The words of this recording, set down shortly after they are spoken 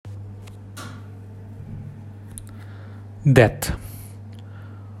Debt.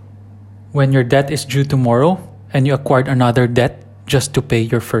 When your debt is due tomorrow and you acquired another debt just to pay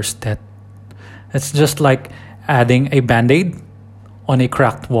your first debt. It's just like adding a band-aid on a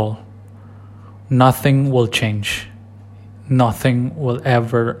cracked wall. Nothing will change. Nothing will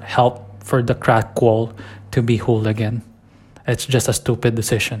ever help for the cracked wall to be whole again. It's just a stupid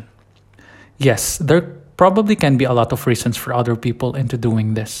decision. Yes, there probably can be a lot of reasons for other people into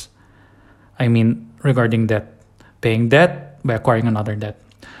doing this. I mean, regarding debt. Paying debt by acquiring another debt.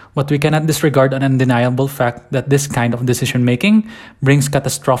 But we cannot disregard an undeniable fact that this kind of decision making brings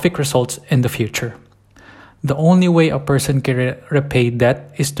catastrophic results in the future. The only way a person can repay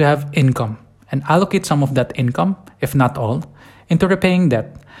debt is to have income and allocate some of that income, if not all, into repaying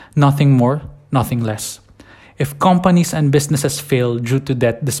debt. Nothing more, nothing less. If companies and businesses fail due to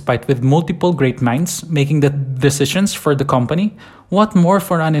debt despite with multiple great minds making the decisions for the company, what more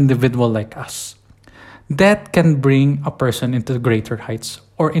for an individual like us? Debt can bring a person into greater heights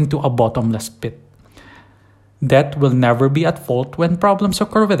or into a bottomless pit. Debt will never be at fault when problems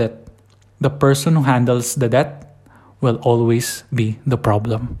occur with it. The person who handles the debt will always be the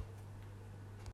problem.